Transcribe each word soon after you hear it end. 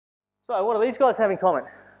So what do these guys have in common?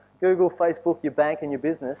 Google, Facebook, your bank, and your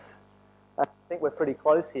business. I think we're pretty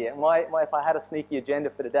close here. If I had a sneaky agenda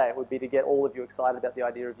for today, it would be to get all of you excited about the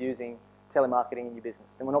idea of using telemarketing in your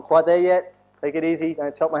business. And we're not quite there yet. Take it easy.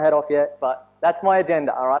 Don't chop my head off yet. But that's my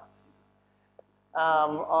agenda, all right?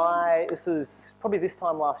 This was probably this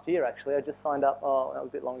time last year, actually. I just signed up, that was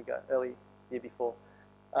a bit long ago, early year before.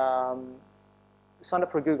 Signed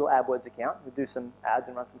up for a Google AdWords account. We do some ads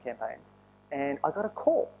and run some campaigns. And I got a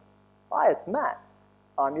call. Hi, it's Matt.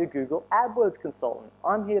 I'm your Google AdWords consultant.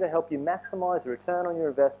 I'm here to help you maximize the return on your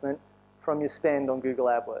investment from your spend on Google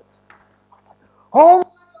AdWords. I was like, oh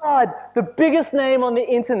my God, the biggest name on the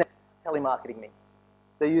internet telemarketing me.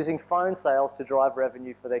 They're using phone sales to drive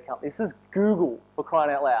revenue for their company. This is Google, for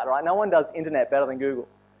crying out loud, right? No one does internet better than Google.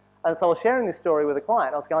 And so I was sharing this story with a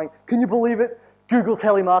client. I was going, can you believe it? Google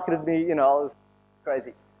telemarketed me, you know, it was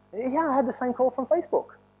crazy. Yeah, I had the same call from Facebook.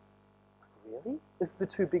 Really? This is the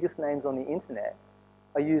two biggest names on the internet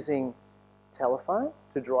are using telephone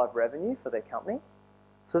to drive revenue for their company.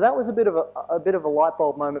 So that was a bit of a light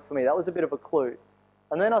bulb moment for me. That was a bit of a clue.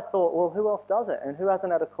 And then I thought, well, who else does it? And who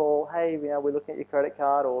hasn't had a call, hey, you know, we're looking at your credit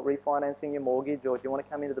card or refinancing your mortgage, or do you want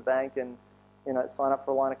to come into the bank and, you know, sign up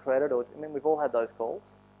for a line of credit? Or, I mean, we've all had those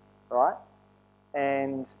calls, right?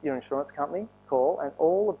 And your insurance company call, and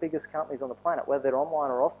all the biggest companies on the planet, whether they're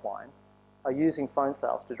online or offline, are using phone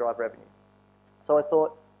sales to drive revenue. So I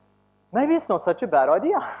thought, maybe it's not such a bad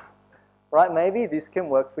idea, right? Maybe this can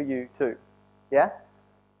work for you too, yeah?